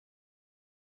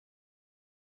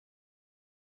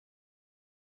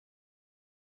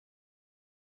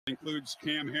Includes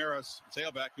Cam Harris,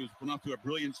 tailback, who's been off to a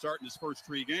brilliant start in his first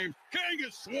 3 games. King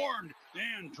is swarmed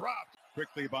and dropped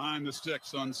quickly behind the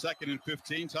sticks on 2nd and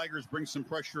 15. Tigers bring some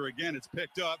pressure again. It's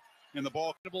picked up, and the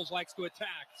ball. Likes to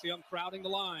attack. See them crowding the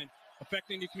line,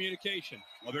 affecting the communication.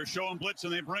 Well, they're showing blitz,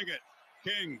 and they bring it.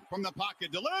 King from the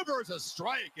pocket delivers a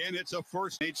strike, and it's a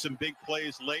first. Made some big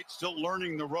plays late, still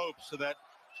learning the ropes of that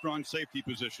strong safety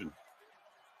position.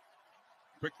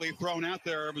 Quickly thrown out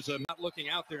there. It was not looking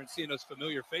out there and seeing those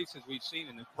familiar faces we've seen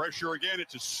in the pressure again.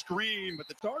 It's a screen, but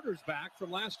the starter's back from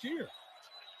last year.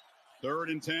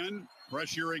 3rd and 10.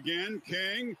 Pressure again.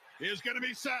 King is going to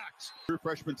be sacked. 2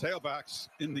 freshman tailbacks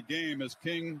in the game as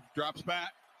King drops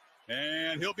back,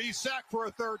 and he'll be sacked for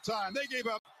a 3rd time. They gave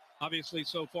up. Obviously,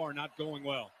 so far, not going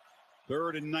well.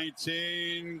 3rd and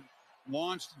 19.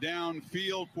 Launched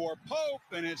downfield for Pope,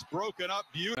 and it's broken up.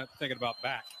 Thinking about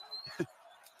back.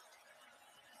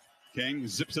 King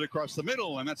zips it across the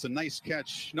middle, and that's a nice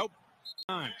catch. Nope.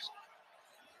 Times.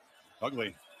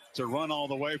 Ugly. It's a run all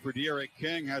the way for De'Aaron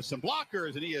King. Has some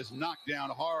blockers, and he is knocked down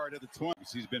hard at the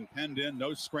 20s. He's been penned in,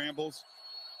 no scrambles.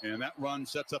 And that run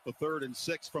sets up a 3rd and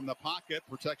 6 from the pocket.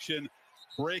 Protection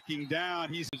breaking down.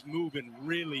 He's moving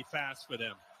really fast for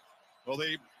them. Well,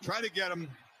 they try to get him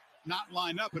not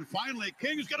lined up, and finally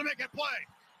King's going to make a play.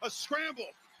 A scramble.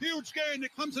 Huge gain to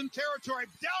Clemson territory.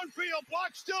 Downfield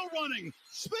block still running.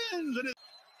 Spins and it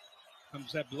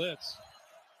comes that blitz.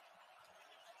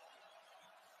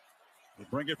 They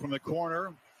bring it from the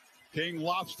corner. King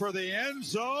lofts for the end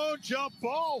zone. Jump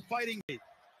ball fighting.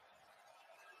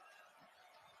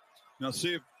 Now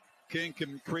see if King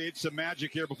can create some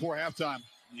magic here before halftime.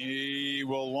 He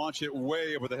will launch it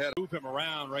way over the head. Move him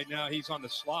around. Right now he's on the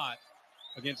slot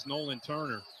against Nolan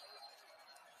Turner.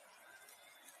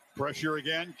 Pressure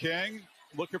again. King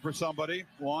looking for somebody.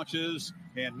 Launches,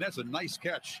 and that's a nice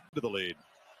catch to the lead.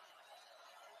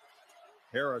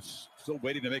 Harris still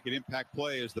waiting to make an impact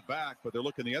play as the back, but they're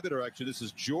looking the other direction. This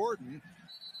is Jordan,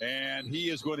 and he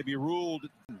is going to be ruled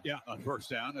on 1st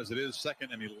down, as it is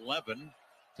 2nd and 11.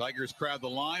 Tigers crowd the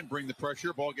line, bring the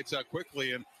pressure. Ball gets out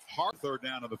quickly, and hard 3rd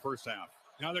down of the 1st half.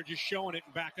 Now they're just showing it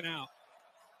and backing out.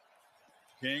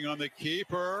 King on the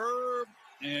keeper.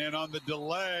 And on the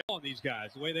delay. On these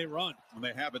guys, the way they run. And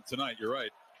they haven't tonight, you're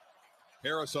right.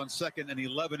 Harris on 2nd and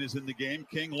 11 is in the game.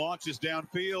 King launches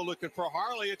downfield looking for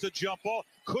Harley. It's a jump ball.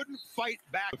 Couldn't fight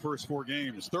back the first 4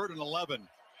 games. 3rd and 11.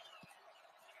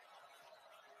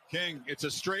 King, it's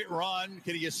a straight run.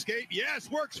 Can he escape?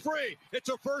 Yes, works free. It's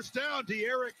a 1st down.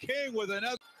 De'Aaron King with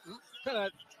another. Kind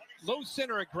of low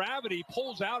center of gravity,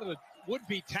 pulls out of the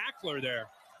would-be tackler there.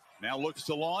 Now looks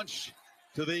to launch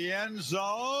to the end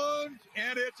zone,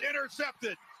 and it's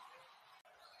intercepted.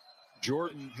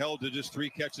 Jordan held to just 3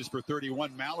 catches for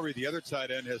 31. Mallory, the other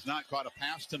tight end, has not caught a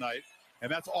pass tonight,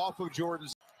 and that's off of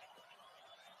Jordan's.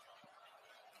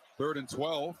 3rd and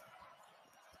 12.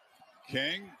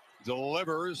 King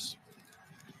delivers.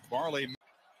 Farley.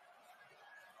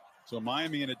 So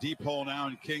Miami in a deep hole now,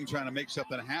 and King trying to make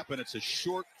something happen. It's a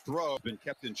short throw. Been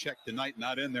kept in check tonight,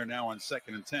 not in there now on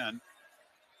 2nd and 10.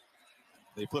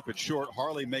 They flip it short.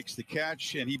 Harley makes the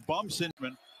catch, and he bumps in.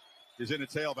 Is in a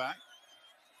tailback.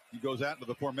 He goes out into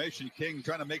the formation. King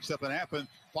trying to make something happen.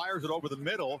 Fires it over the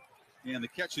middle, and the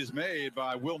catch is made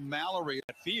by Will Mallory.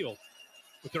 At field.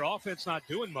 With their offense not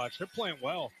doing much, they're playing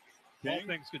well. King, all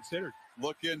things considered.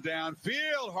 Looking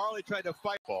downfield. Harley tried to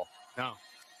fight ball. No.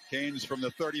 Canes from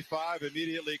the 35.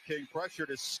 Immediately, King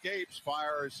pressured, escapes,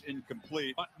 fires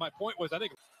incomplete. My point was, I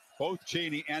think both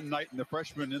Cheney and Knighton, the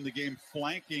freshman in the game,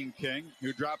 flanking King,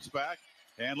 who drops back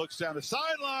and looks down the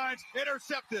sidelines.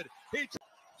 Intercepted.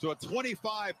 So a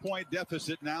 25-point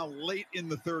deficit now late in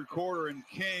the 3rd quarter, and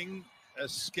King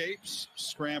escapes,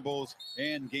 scrambles,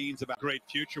 and gains about. Great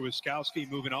future with Skowski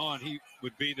moving on. He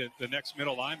would be the next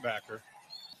middle linebacker.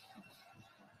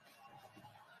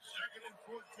 2nd and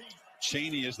 14.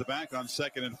 Cheney is the back on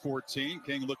 2nd and 14.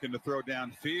 King looking to throw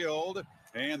downfield.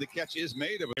 And the catch is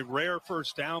made of a rare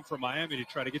 1st down for Miami to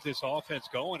try to get this offense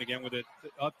going again with an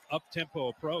up-tempo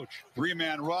approach.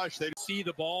 3-man rush. They see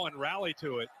the ball and rally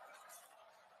to it.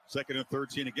 2nd and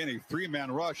 13. Again, a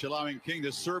 3-man rush, allowing King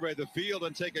to survey the field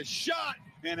and take a shot.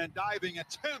 And a diving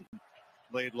attempt.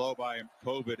 Laid low by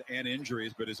COVID and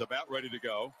injuries, but is about ready to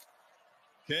go.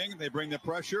 King, they bring the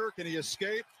pressure. Can he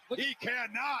escape? He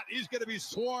cannot. He's going to be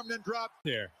swarmed and dropped.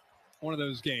 There. One of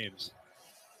those games.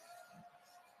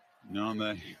 No,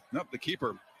 the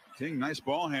keeper. King, nice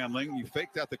ball handling. You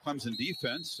faked out the Clemson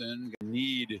defense and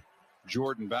need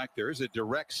Jordan back there. Is a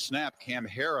direct snap, Cam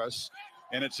Harris,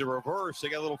 and it's a reverse. They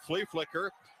got a little flea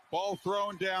flicker. Ball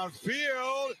thrown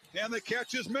downfield, and the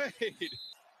catch is made.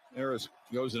 Harris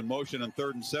goes in motion on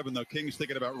 3rd and 7, though. King's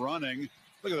thinking about running.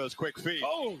 Look at those quick feet.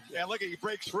 Oh, and look at, he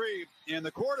breaks free, and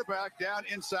the quarterback down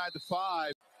inside the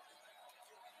 5.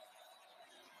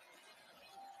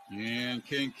 And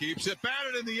King keeps it,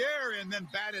 batted in the air, and then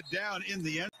batted down in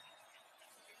the end.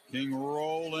 King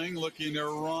rolling, looking to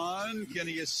run. Can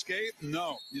he escape?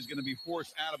 No, he's going to be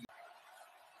forced out of.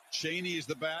 Chaney's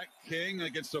the back. King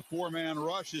against a 4-man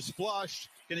rush is flushed.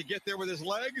 Can he get there with his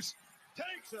legs?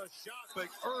 Takes a shot, but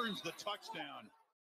earns the touchdown.